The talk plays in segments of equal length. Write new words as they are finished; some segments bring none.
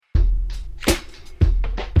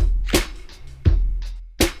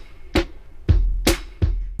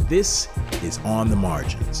This is On the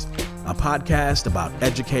Margins, a podcast about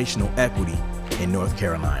educational equity in North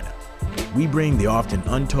Carolina. We bring the often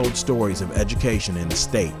untold stories of education in the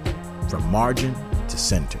state, from margin to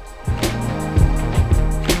center.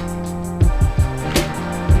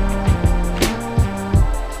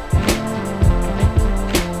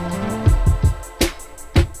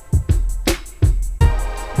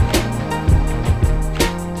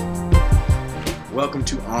 Welcome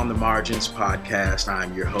to On the Margins podcast.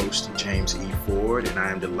 I'm your host, James E. Ford, and I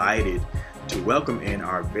am delighted to welcome in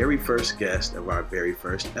our very first guest of our very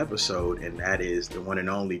first episode, and that is the one and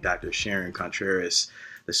only Dr. Sharon Contreras,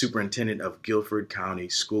 the Superintendent of Guilford County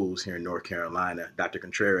Schools here in North Carolina. Dr.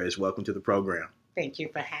 Contreras, welcome to the program. Thank you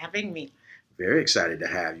for having me. Very excited to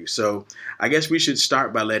have you. So I guess we should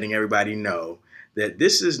start by letting everybody know that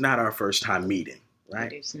this is not our first time meeting.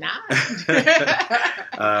 Right? It is not.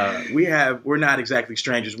 We're not exactly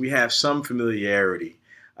strangers. We have some familiarity.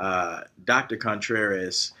 Dr.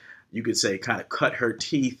 Contreras, you could say, kind of cut her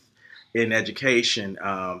teeth in education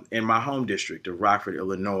in my home district of Rockford,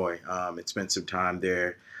 Illinois. And spent some time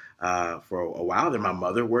there for a while. Then my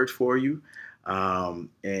mother worked for you.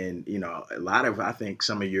 And, you know, a lot of, I think,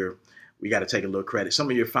 we got to take a little credit, some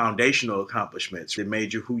of your foundational accomplishments that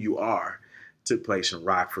made you who you are took place in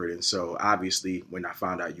Rockford. And so obviously when I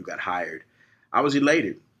found out you got hired, I was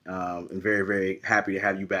elated and very, very happy to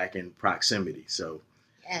have you back in proximity. So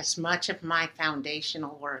yes, much of my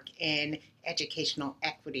foundational work in educational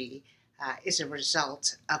equity is a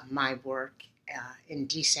result of my work in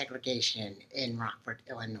desegregation in Rockford,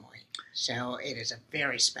 Illinois. So it is a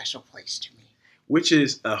very special place to me. Which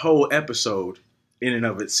is a whole episode in and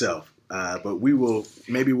of itself. But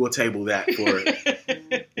maybe we'll table that for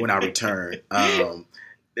when I return.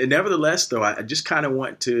 Nevertheless, though, I just kind of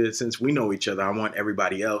want to, since we know each other, I want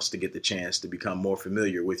everybody else to get the chance to become more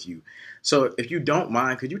familiar with you. So if you don't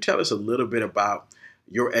mind, could you tell us a little bit about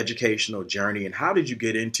your educational journey and how did you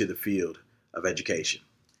get into the field of education?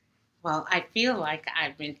 Well, I feel like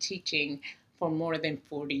I've been teaching for more than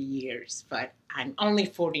 40 years, but I'm only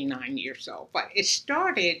 49 years old. But it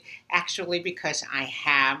started actually because I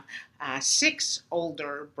have 6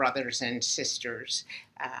 older brothers and sisters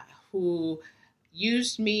who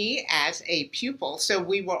used me as a pupil. So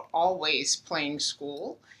we were always playing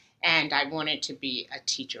school, and I wanted to be a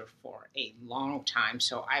teacher for a long time.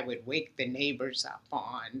 So I would wake the neighbors up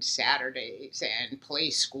on Saturdays and play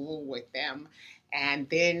school with them. And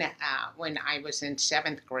then when I was in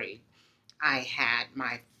 7th grade, I had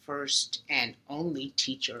my first and only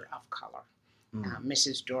teacher of color,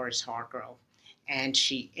 Mrs. Doris Hargrove, and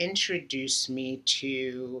she introduced me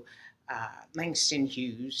to Langston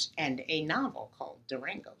Hughes and a novel called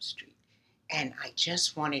Durango Street, and I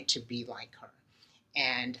just wanted to be like her,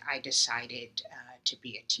 and I decided to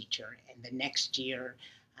be a teacher. And the next year,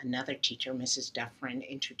 another teacher, Mrs. Dufferin,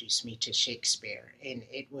 introduced me to Shakespeare, and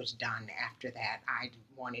it was done. After that, I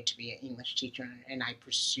wanted to be an English teacher, and I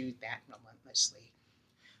pursued that relentlessly.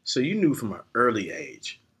 So you knew from an early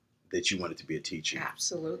age that you wanted to be a teacher.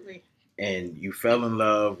 Absolutely. And you fell in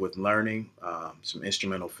love with learning, some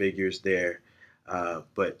instrumental figures there.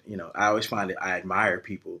 But, you know, I always find that I admire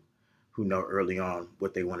people who know early on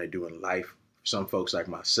what they want to do in life. Some folks like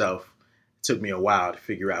myself, it took me a while to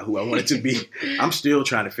figure out who I wanted to be. I'm still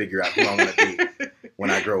trying to figure out who I want to be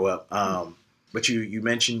when I grow up. But you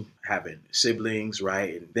mentioned having siblings,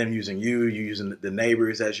 right? And them using you using the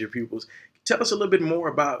neighbors as your pupils. Tell us a little bit more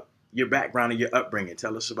about your background and your upbringing.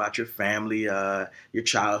 Tell us about your family, your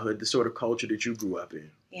childhood, the sort of culture that you grew up in.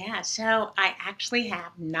 Yeah, so I actually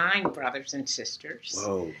have 9 brothers and sisters.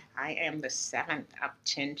 Whoa. I am the 7th of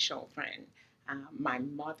 10 children. My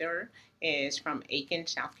mother is from Aiken,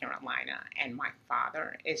 South Carolina, and my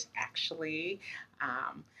father is actually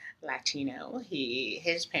Latino.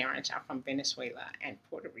 His parents are from Venezuela and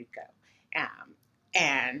Puerto Rico.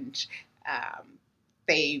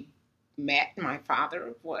 They met. My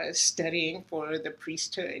father was studying for the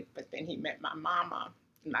priesthood, but then he met my mama.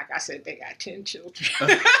 And like I said, they got 10 children.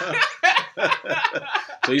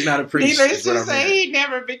 So he's not a priest. Needless to say, he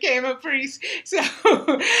never became a priest.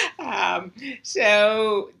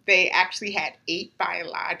 So they actually had 8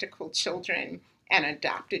 biological children and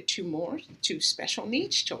adopted 2 special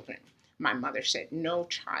needs children. My mother said no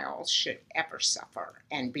child should ever suffer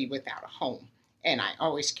and be without a home. And I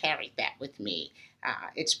always carried that with me.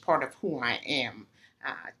 It's part of who I am.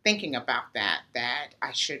 Thinking about that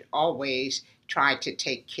I should always try to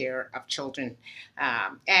take care of children.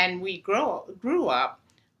 And we grew up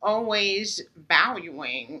always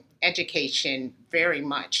valuing education very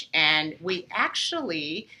much. And we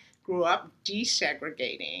actually grew up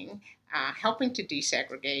desegregating, helping to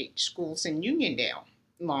desegregate schools in Uniondale.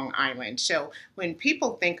 Long Island. So when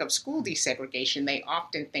people think of school desegregation, they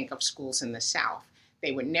often think of schools in the South.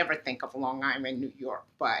 They would never think of Long Island, New York.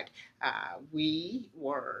 But we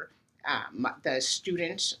were, the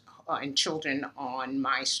students and children on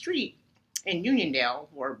my street in Uniondale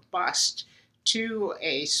were bused to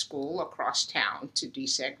a school across town to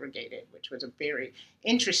desegregate it, which was a very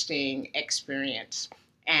interesting experience.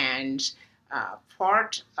 And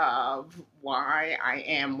part of why I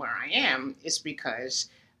am where I am is because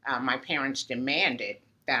my parents demanded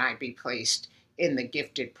that I be placed in the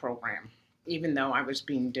gifted program, even though I was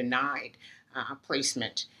being denied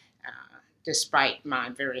placement despite my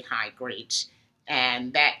very high grades.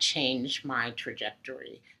 And that changed my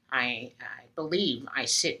trajectory. I believe I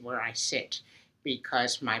sit where I sit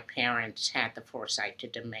because my parents had the foresight to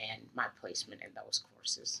demand my placement in those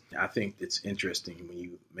courses. I think it's interesting when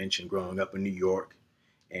you mentioned growing up in New York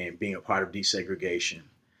and being a part of desegregation,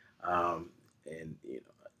 and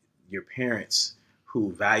your parents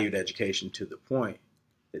who valued education to the point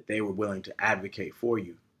that they were willing to advocate for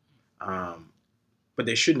you. But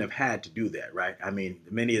they shouldn't have had to do that, right? I mean,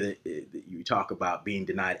 many of you talk about being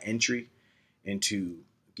denied entry into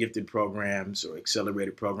gifted programs or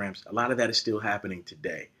accelerated programs. A lot of that is still happening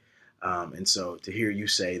today. And so to hear you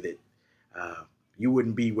say that you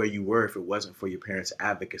wouldn't be where you were if it wasn't for your parents'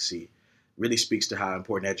 advocacy really speaks to how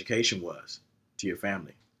important education was to your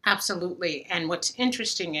family. Absolutely. And what's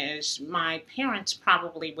interesting is my parents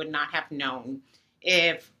probably would not have known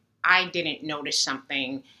if I didn't notice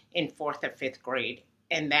something in fourth or fifth grade.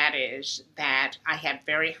 And that is that I had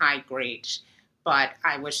very high grades, but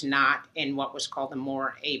I was not in what was called the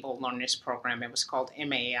More Able Learners Program. It was called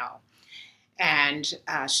MAL. And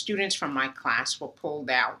students from my class were pulled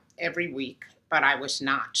out every week, but I was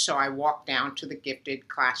not. So I walked down to the gifted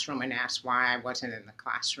classroom and asked why I wasn't in the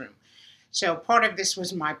classroom. So part of this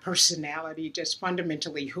was my personality, just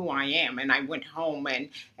fundamentally who I am. And I went home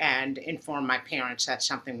and informed my parents that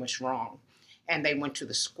something was wrong. And they went to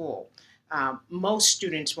the school. Most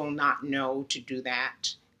students will not know to do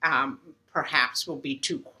that. Perhaps will be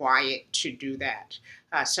too quiet to do that.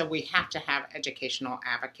 So we have to have educational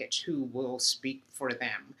advocates who will speak for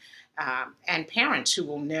them. And parents who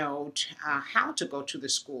will know how to go to the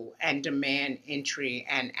school and demand entry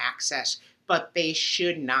and access, but they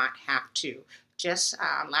should not have to. Just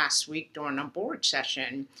last week during a board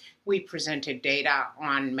session, we presented data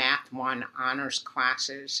on Math 1 honors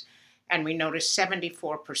classes, and we noticed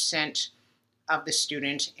 74% of the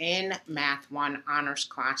students in Math 1 honors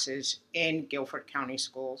classes in Guilford County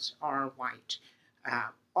Schools are white,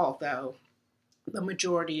 although the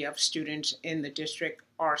majority of students in the district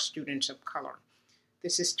are students of color.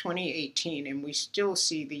 This is 2018, and we still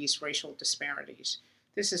see these racial disparities.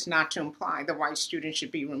 This is not to imply the white students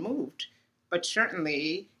should be removed, but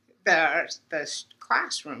certainly the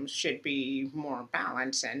classrooms should be more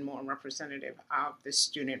balanced and more representative of the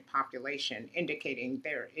student population, indicating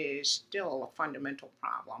there is still a fundamental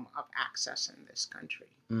problem of access in this country.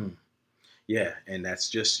 Yeah, and that's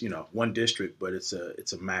just, one district, but it's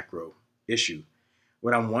a macro issue.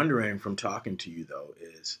 What I'm wondering from talking to you, though,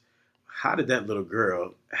 is how did that little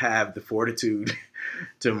girl have the fortitude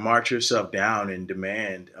to march herself down and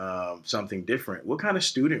demand something different? What kind of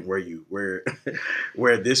student were you where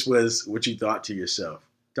this was what you thought to yourself?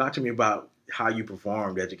 Talk to me about how you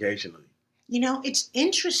performed educationally. It's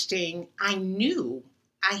interesting. I knew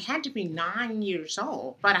I had to be 9 years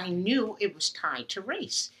old, but I knew it was tied to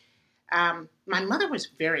race. My mother was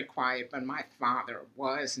very quiet, but my father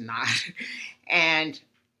was not. And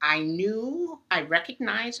I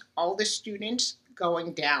recognized all the students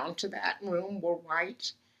going down to that room were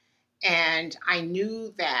white. And I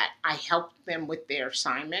knew that I helped them with their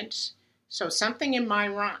assignments. So something in my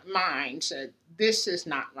mind said, this is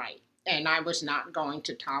not right. And I was not going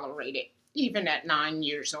to tolerate it, even at 9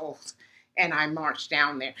 years old. And I marched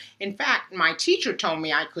down there. In fact, my teacher told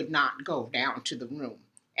me I could not go down to the room.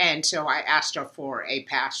 And so I asked her for a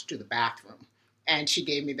pass to the bathroom. And she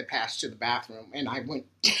gave me the pass to the bathroom. And I went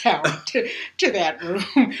down to that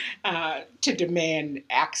room to demand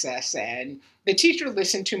access. And the teacher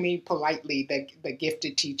listened to me politely, the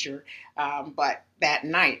gifted teacher. But that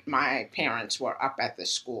night, my parents were up at the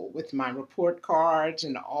school with my report cards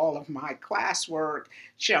and all of my classwork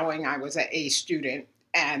showing I was an A student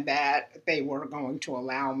and that they were going to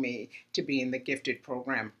allow me to be in the gifted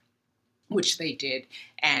program, which they did,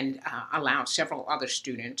 and allowed several other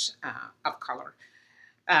students of color.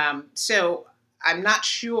 So I'm not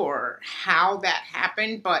sure how that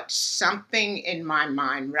happened, but something in my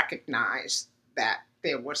mind recognized that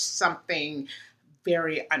there was something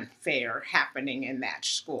very unfair happening in that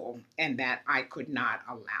school and that I could not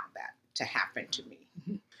allow that to happen to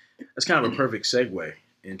me. That's kind of a perfect segue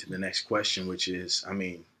into the next question, which is,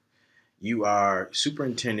 you are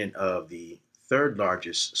superintendent of the third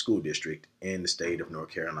largest school district in the state of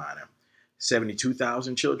North Carolina,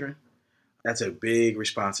 72,000 children. That's a big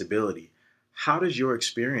responsibility. How does your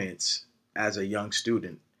experience as a young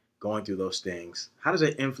student going through those things, how does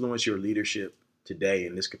that influence your leadership today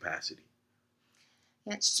in this capacity?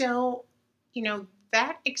 Yeah, so,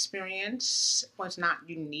 that experience was not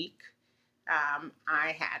unique.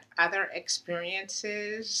 I had other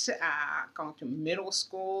experiences going to middle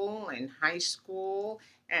school and high school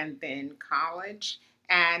and then college.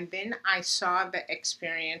 And then I saw the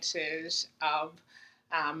experiences of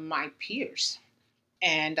my peers.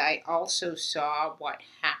 And I also saw what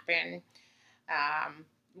happened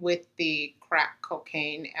with the crack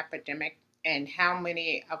cocaine epidemic and how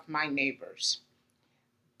many of my neighbors,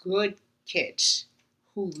 good kids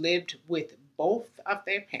who lived with both of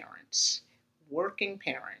their parents, working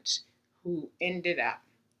parents, who ended up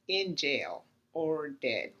in jail or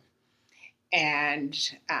dead,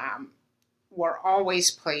 and were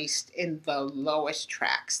always placed in the lowest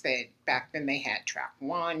tracks. That back then they had track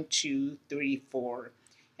 1, 2, 3, 4,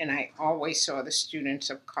 and I always saw the students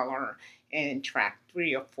of color in track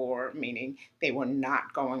 3 or 4, meaning they were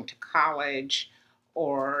not going to college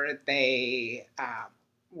or they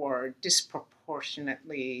were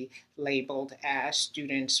disproportionately labeled as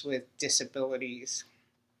students with disabilities,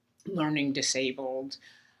 learning disabled,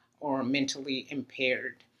 or mentally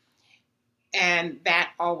impaired. And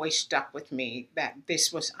that always stuck with me, that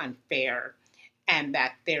this was unfair and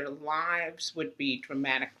that their lives would be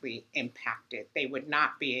dramatically impacted. They would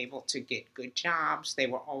not be able to get good jobs. They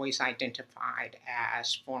were always identified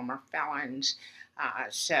as former felons.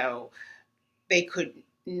 So they could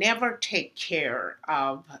never take care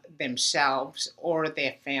of themselves or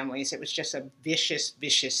their families. It was just a vicious,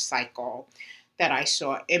 vicious cycle that I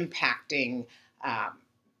saw impacting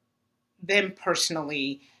them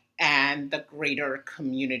personally and the greater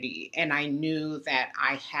community. And I knew that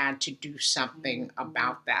I had to do something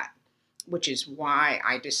about that, which is why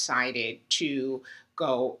I decided to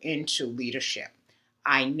go into leadership.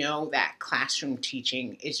 I know that classroom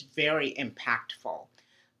teaching is very impactful,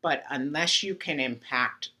 but unless you can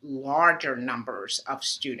impact larger numbers of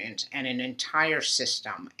students and an entire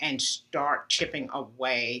system and start chipping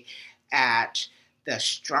away at the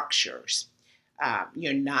structures,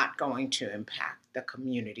 you're not going to impact the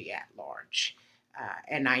community at large.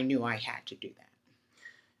 And I knew I had to do that.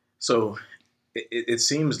 So it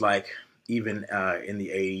seems like even in the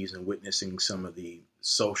 80s and witnessing some of the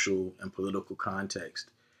social and political context,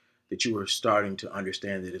 that you were starting to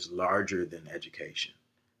understand that it's larger than education,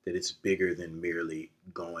 that it's bigger than merely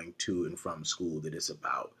going to and from school, that it's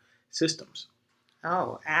about systems.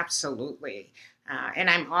 Oh, absolutely. And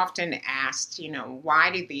I'm often asked,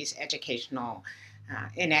 why do these educational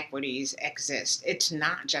inequities exist? It's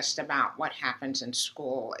not just about what happens in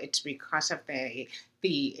school. It's because of the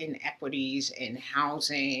inequities in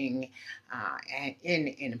housing, and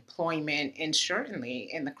in employment, and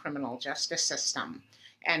certainly in the criminal justice system.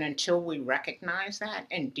 And until we recognize that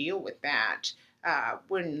and deal with that,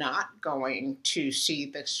 we're not going to see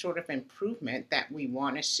the sort of improvement that we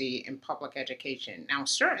want to see in public education. Now,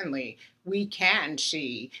 certainly, we can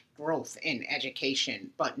see growth in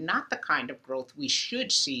education, but not the kind of growth we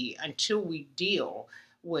should see until we deal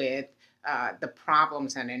with the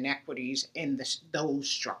problems and inequities in those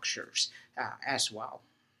structures as well.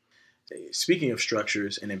 Speaking of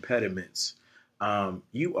structures and impediments,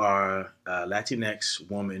 you are a Latinx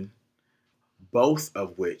woman, both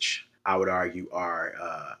of which I would argue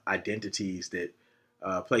are identities that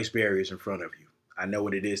place barriers in front of you. I know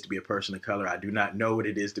what it is to be a person of color. I do not know what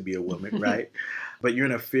it is to be a woman, right? But you're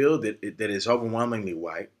in a field that is overwhelmingly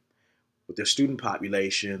white, with a student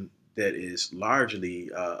population that is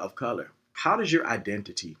largely of color. How does your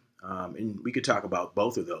identity, and we could talk about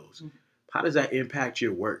both of those, how does that impact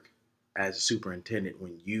your work as a superintendent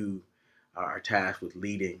when you are tasked with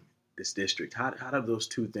leading this district? How do those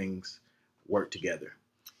two things work together?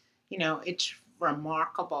 It's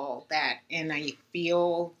remarkable that in a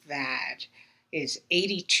field that is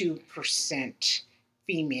 82%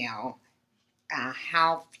 female,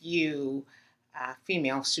 how few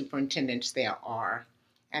female superintendents there are,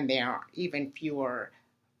 and there are even fewer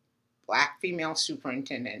Black female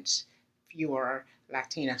superintendents, fewer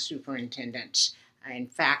Latina superintendents. In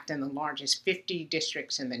fact, in the largest 50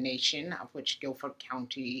 districts in the nation, of which Guilford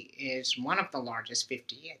County is one of the largest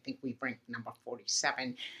 50, I think we rank number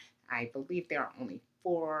 47, I believe there are only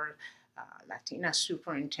 4 Latina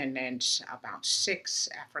superintendents, about 6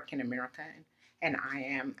 African American, and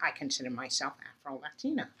I consider myself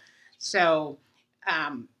Afro-Latina. So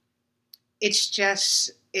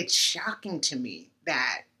it's shocking to me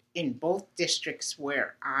that in both districts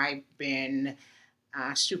where I've been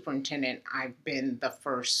superintendent, I've been the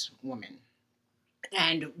first woman.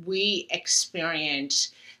 And we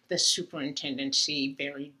experience the superintendency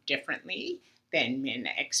very differently than men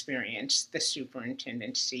experience the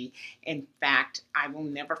superintendency. In fact, I will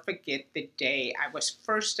never forget the day I was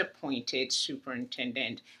first appointed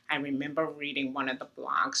superintendent. I remember reading one of the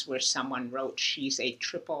blogs where someone wrote, she's a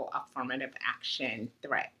triple affirmative action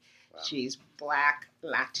threat. Wow. She's Black,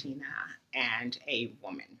 Latina, and a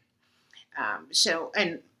woman.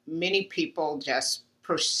 And many people just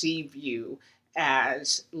perceive you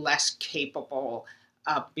as less capable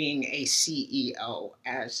of being a CEO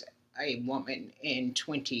as a woman in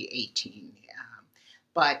 2018.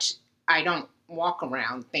 But I don't walk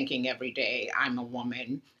around thinking every day I'm a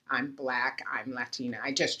woman, I'm Black, I'm Latina.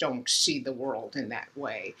 I just don't see the world in that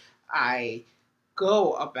way. I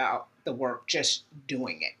go about the work just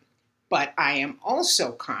doing it. But I am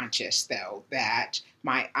also conscious, though, that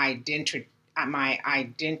my identity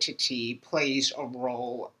plays a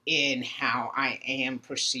role in how I am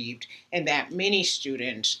perceived, and that many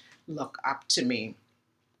students look up to me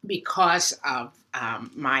because of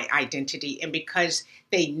my identity and because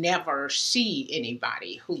they never see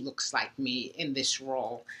anybody who looks like me in this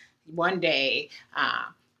role. One day,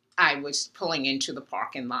 I was pulling into the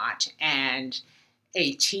parking lot, and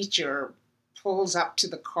a teacher pulls up to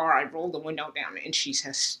the car. I roll the window down, and she's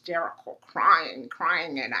hysterical, crying,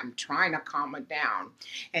 and I'm trying to calm her down.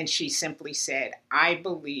 And she simply said, I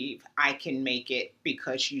believe I can make it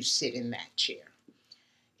because you sit in that chair.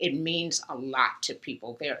 It means a lot to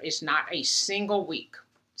people. There is not a single week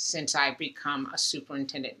since I become a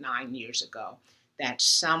superintendent 9 years ago that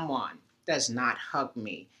someone does not hug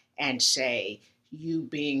me and say, you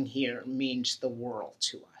being here means the world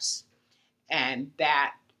to us. And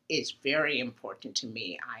that is very important to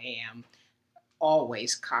me. I am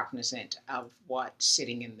always cognizant of what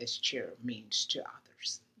sitting in this chair means to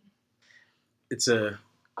others. It's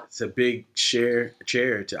a big chair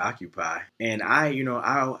to occupy, and I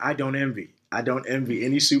don't envy. I don't envy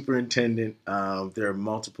any superintendent. There are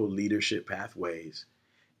multiple leadership pathways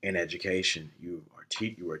in education. You are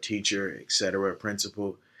a teacher, etc.,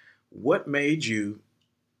 principal. What made you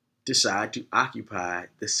decide to occupy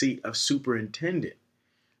the seat of superintendent?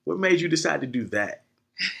 What made you decide to do that?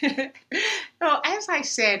 Well, as I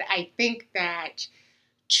said, I think that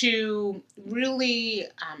to really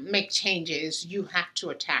make changes, you have to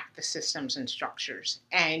attack the systems and structures.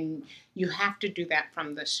 And you have to do that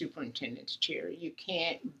from the superintendent's chair. You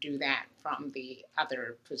can't do that from the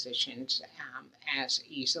other positions as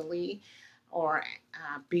easily or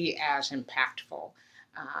be as impactful.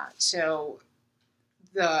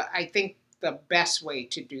 I think the best way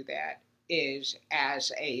to do that is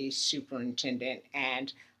as a superintendent.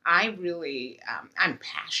 And I really, I'm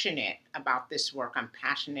passionate about this work. I'm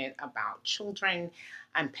passionate about children.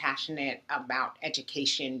 I'm passionate about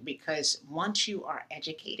education because once you are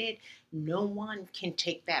educated, no one can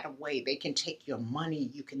take that away. They can take your money,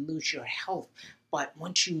 you can lose your health, but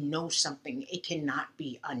once you know something, it cannot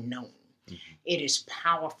be unknown. Mm-hmm. It is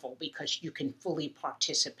powerful because you can fully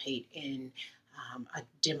participate in a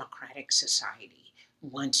democratic society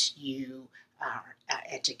once you are an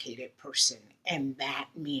educated person. And that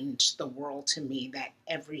means the world to me, that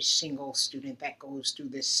every single student that goes through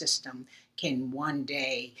this system can one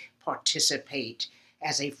day participate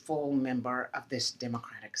as a full member of this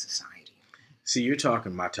democratic society. See, you're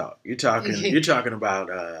talking my talk. You're talking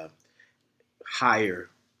about higher,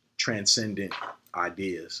 transcendent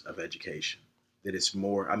ideas of education. That it's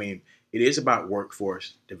more, it is about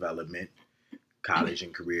workforce development, college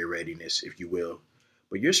and career readiness, if you will.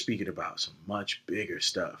 But you're speaking about some much bigger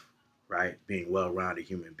stuff, right? Being well-rounded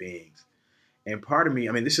human beings. And part of me,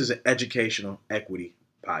 this is an educational equity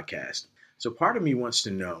podcast. So part of me wants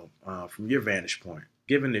to know, from your vantage point,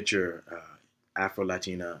 given that you're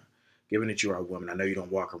Afro-Latina, given that you are a woman, I know you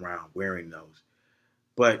don't walk around wearing those,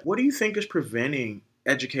 but what do you think is preventing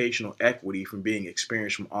educational equity from being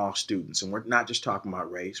experienced from all students? And we're not just talking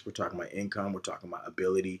about race, we're talking about income, we're talking about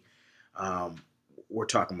ability, we're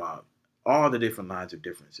talking about all the different lines of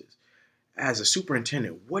differences. As a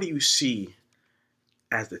superintendent, what do you see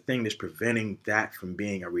as the thing that's preventing that from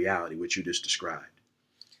being a reality, which you just described?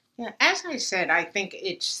 Yeah, as I said, I think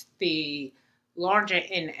it's the larger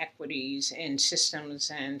inequities in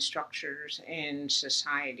systems and structures in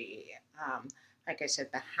society. Like I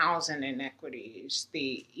said, the housing inequities,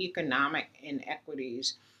 the economic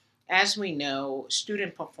inequities. As we know,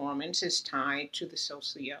 student performance is tied to the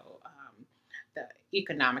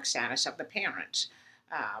economic status of the parents.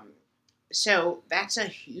 So that's a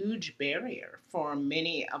huge barrier for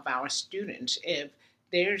many of our students. If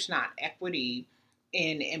there's not equity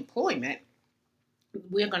in employment,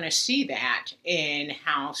 we're going to see that in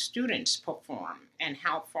how students perform and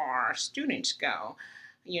how far students go.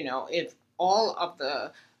 If all of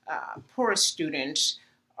the poorest students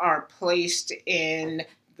are placed in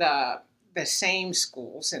the same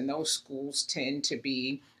schools, and those schools tend to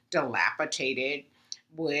be dilapidated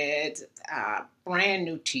with brand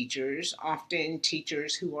new teachers, often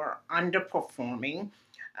teachers who are underperforming,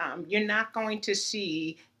 you're not going to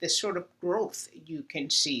see the sort of growth you can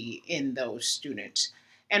see in those students.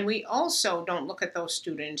 And we also don't look at those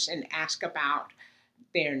students and ask about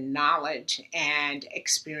their knowledge and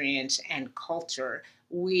experience and culture.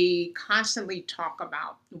 We constantly talk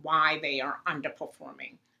about why they are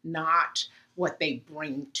underperforming, not what they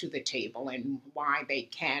bring to the table and why they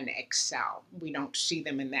can excel. We don't see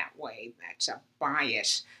them in that way. That's a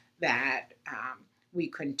bias that we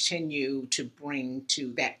continue to bring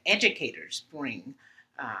to, that educators bring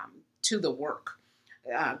to the work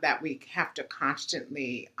that we have to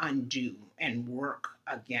constantly undo and work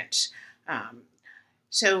against.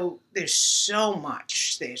 So there's so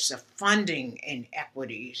much, there's the funding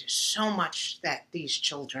inequities, so much that these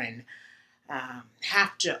children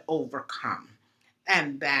have to overcome,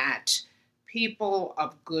 and that people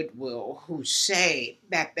of goodwill who say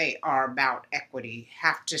that they are about equity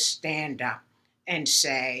have to stand up and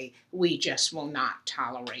say, we just will not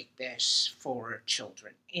tolerate this for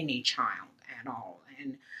children, any child at all.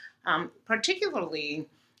 And particularly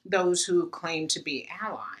those who claim to be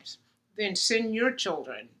allies, then send your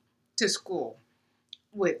children to school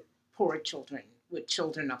with poor children, with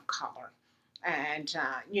children of color. And,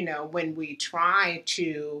 when we try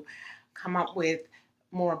to come up with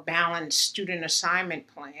more balanced student assignment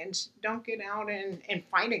plans, don't get out and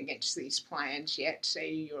fight against these plans, yet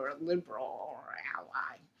say you're a liberal or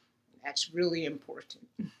ally. That's really important.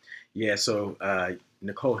 Yeah, so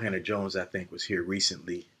Nicole Hannah-Jones, I think, was here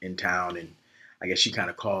recently in town, and I guess she kind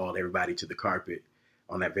of called everybody to the carpet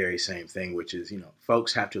on that very same thing, which is,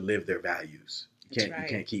 folks have to live their values. You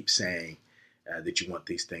can't keep saying that you want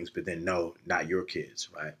these things, but then no, not your kids,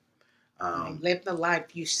 right? Live the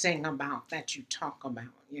life you sing about, that you talk about.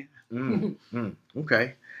 Yeah.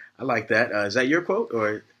 Okay, I like that. Is that your quote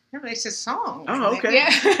or? No, it's a song. Oh, okay.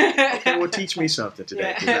 Yeah. Okay, well, teach me something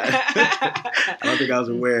today. Yeah. I don't think I was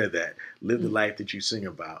aware of that. Live the life that you sing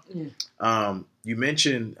about. You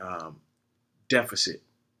mentioned deficit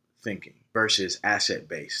thinking versus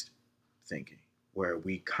asset-based thinking, where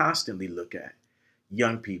we constantly look at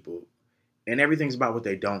young people and everything's about what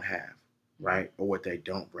they don't have, right? Or what they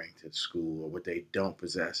don't bring to school or what they don't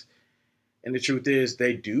possess. And the truth is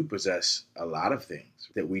they do possess a lot of things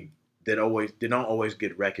that don't always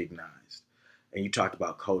get recognized. And you talked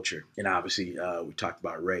about culture, and obviously we talked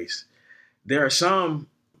about race. There are some,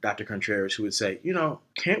 Dr. Contreras, who would say,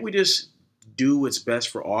 can't we just do what's best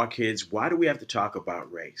for all kids? Why do we have to talk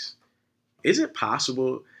about race? Is it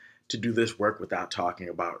possible to do this work without talking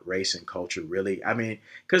about race and culture, really? I mean,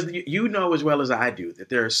 because you know as well as I do that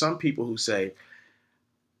there are some people who say,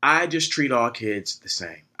 I just treat all kids the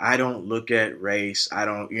same. I don't look at race. I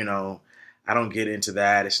don't get into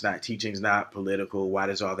that. Teaching's not political. Why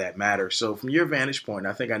does all that matter? So from your vantage point,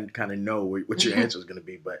 I think I kind of know what your answer is going to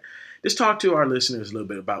be, but just talk to our listeners a little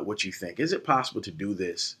bit about what you think. Is it possible to do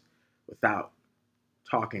this without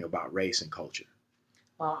talking about race and culture?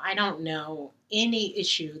 Well, I don't know any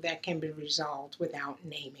issue that can be resolved without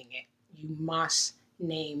naming it. You must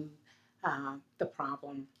name the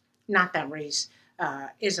problem. Not that race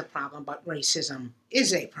is a problem, but racism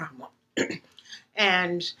is a problem.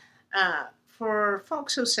 And for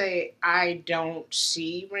folks who say, I don't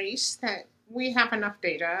see race, that we have enough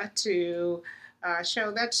data to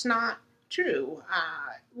show that's not true.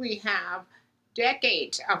 We have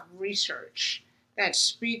decades of research that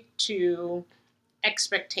speak to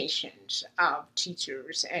expectations of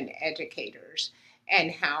teachers and educators,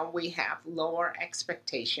 and how we have lower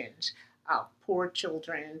expectations of poor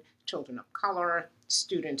children, children of color,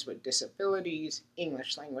 students with disabilities,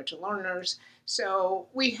 English language learners. So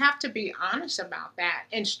we have to be honest about that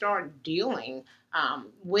and start dealing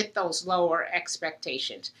with those lower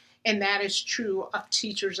expectations. And that is true of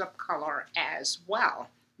teachers of color as well,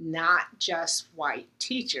 not just white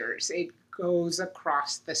teachers. It goes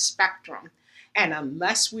across the spectrum. And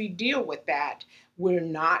unless we deal with that, we're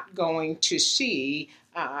not going to see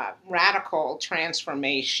radical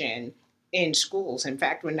transformation in schools. In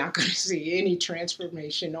fact, we're not going to see any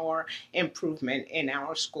transformation or improvement in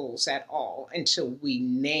our schools at all until we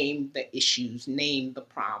name the issues, name the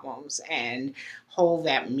problems, and hold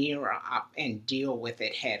that mirror up and deal with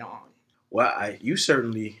it head on. Well, you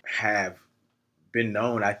certainly have been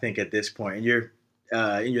known, I think, at this point, and you're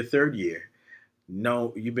in your third year.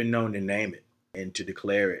 No, you've been known to name it and to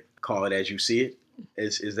declare it, call it as you see it.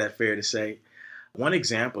 Is that fair to say? One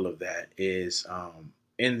example of that is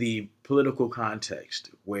in the political context,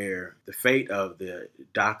 where the fate of the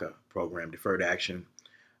DACA program, Deferred Action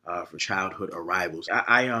for Childhood Arrivals.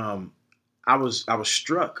 I was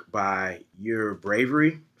struck by your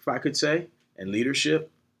bravery, if I could say, and leadership,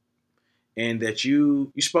 and that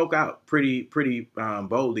you spoke out pretty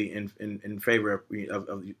boldly in favor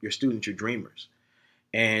of your students, your dreamers.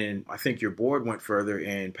 And I think your board went further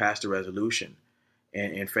and passed a resolution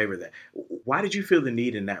in favor of that. Why did you feel the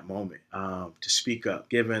need in that moment to speak up,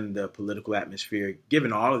 given the political atmosphere,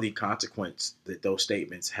 given all of the consequence that those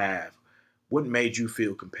statements have? What made you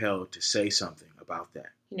feel compelled to say something about that?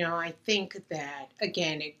 I think that,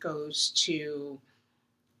 again, it goes to,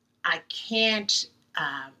 I can't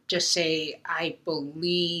just say I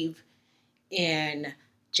believe in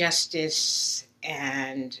justice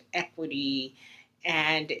and equity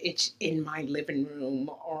and it's in my living room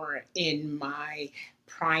or in my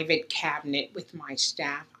private cabinet with my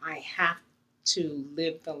staff. I have to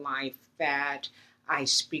live the life that I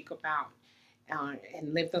speak about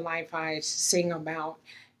and live the life I sing about.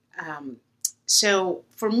 So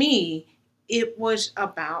for me, it was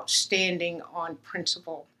about standing on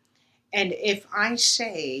principle. And if I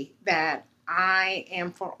say that I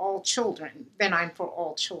am for all children, then I'm for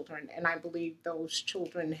all children. And I believe those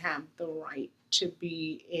children have the right to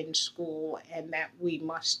be in school and that we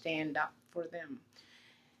must stand up for them.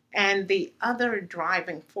 And the other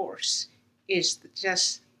driving force is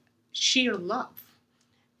just sheer love.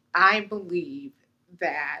 I believe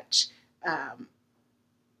that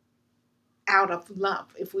out of love,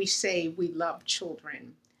 if we say we love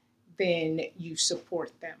children, then you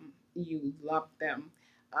support them, you love them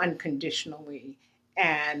unconditionally.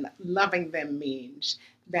 And loving them means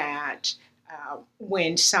that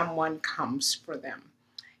when someone comes for them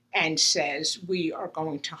and says we are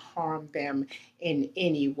going to harm them in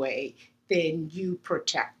any way, then you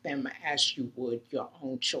protect them as you would your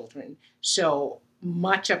own children. So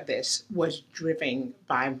much of this was driven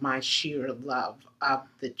by my sheer love of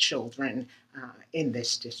the children in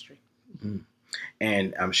this district. Mm-hmm.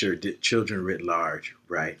 And I'm sure children writ large,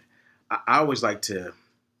 right? I always like to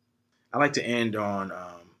end on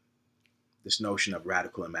this notion of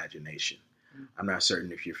radical imagination. I'm not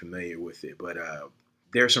certain if you're familiar with it, but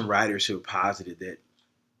there are some writers who have posited that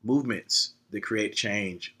movements that create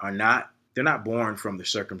change they're not born from the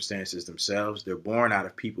circumstances themselves. They're born out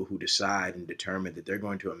of people who decide and determine that they're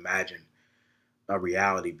going to imagine a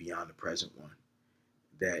reality beyond the present one,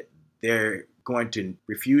 that they're going to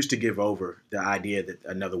refuse to give over the idea that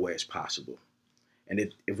another way is possible.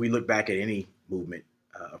 And if we look back at any movement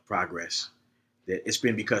of progress, that it's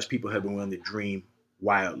been because people have been willing to dream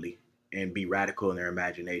wildly and be radical in their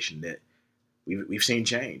imagination that we've seen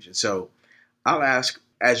change. And so I'll ask,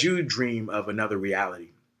 as you dream of another reality,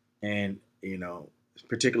 and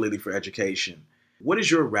particularly for education, what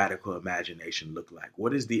does your radical imagination look like?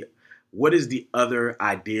 What is the other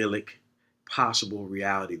idyllic possible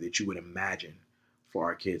reality that you would imagine for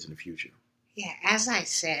our kids in the future? Yeah, as I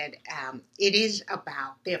said, it is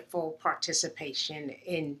about their full participation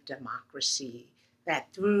in democracy,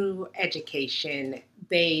 that through education,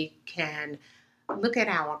 they can look at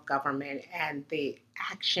our government and the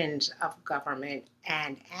actions of government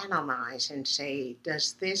and analyze and say,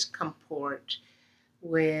 does this comport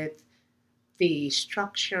with the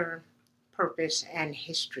structure, purpose, and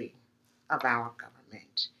history of our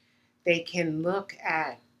government? They can look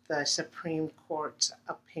at the Supreme Court's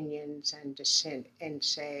opinions and dissent and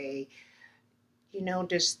say,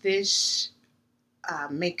 does this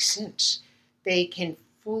make sense? They can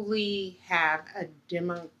fully have a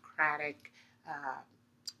democratic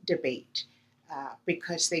debate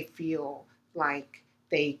because they feel like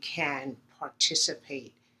they can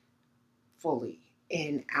participate fully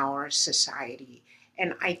in our society.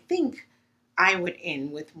 And I think I would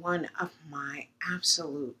end with one of my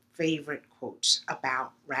absolute favorite quotes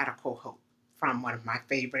about radical hope from one of my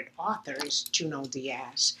favorite authors, Junot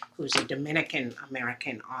Diaz, who's a Dominican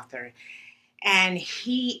American author. And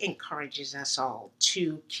he encourages us all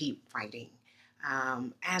to keep fighting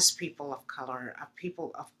as people of color,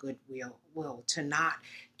 people of goodwill, to not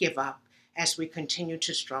give up as we continue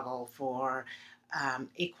to struggle for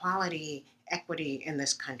equality, equity in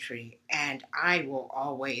this country. And I will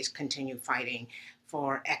always continue fighting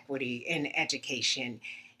for equity in education.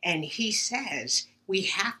 And he says we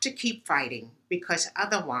have to keep fighting because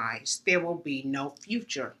otherwise there will be no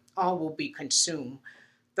future. All will be consumed.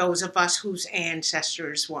 Those of us whose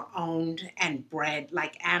ancestors were owned and bred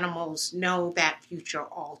like animals know that future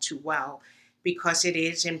all too well because it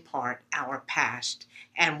is in part our past.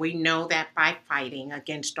 And we know that by fighting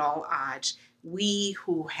against all odds, we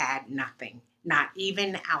who had nothing, not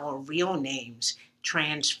even our real names,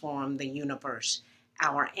 transformed the universe.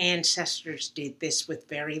 Our ancestors did this with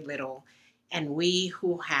very little, and we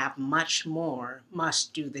who have much more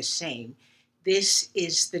must do the same. This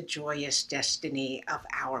is the joyous destiny of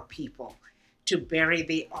our people, to bury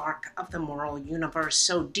the ark of the moral universe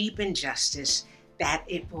so deep in justice that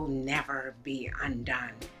it will never be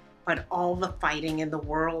undone. But all the fighting in the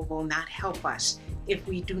world will not help us if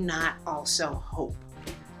we do not also hope.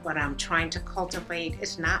 What I'm trying to cultivate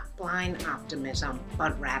is not blind optimism,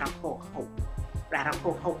 but radical hope.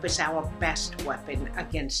 Radical hope is our best weapon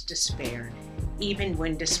against despair, even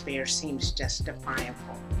when despair seems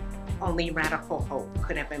justifiable. Only radical hope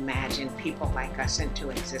could have imagined people like us into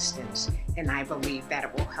existence, and I believe that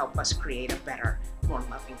it will help us create a better, more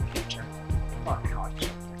loving future for our children.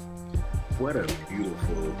 What a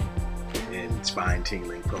beautiful and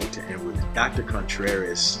spine-tingling quote to end with. Dr.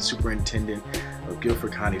 Contreras, Superintendent of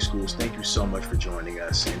Guilford County Schools, thank you so much for joining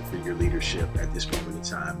us and for your leadership at this moment in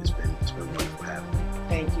time. It's been wonderful having you.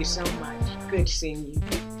 Thank you so much. Good seeing you.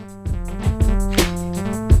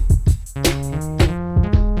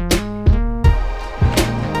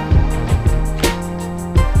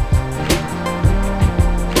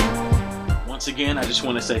 Once again, I just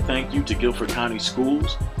want to say thank you to Guilford County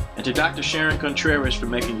Schools and to Dr. Sharon Contreras for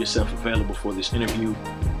making yourself available for this interview.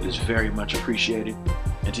 It is very much appreciated.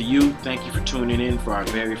 And to you, thank you for tuning in for our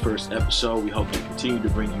very first episode. We hope to continue to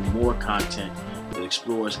bring you more content that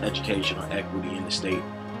explores educational equity in the state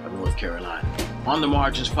of North Carolina. On the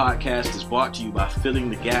Margins podcast is brought to you by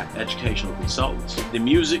Filling the Gap Educational Consultants. The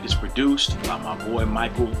music is produced by my boy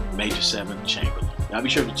Michael Major 7th Chamberlain. Now be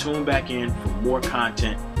sure to tune back in for more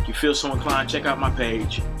content. If you feel so inclined, check out my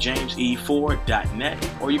page, jamese4.net,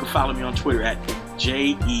 or you can follow me on Twitter at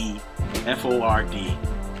JEFORDNCTOY.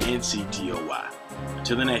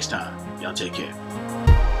 Until the next time, y'all take care.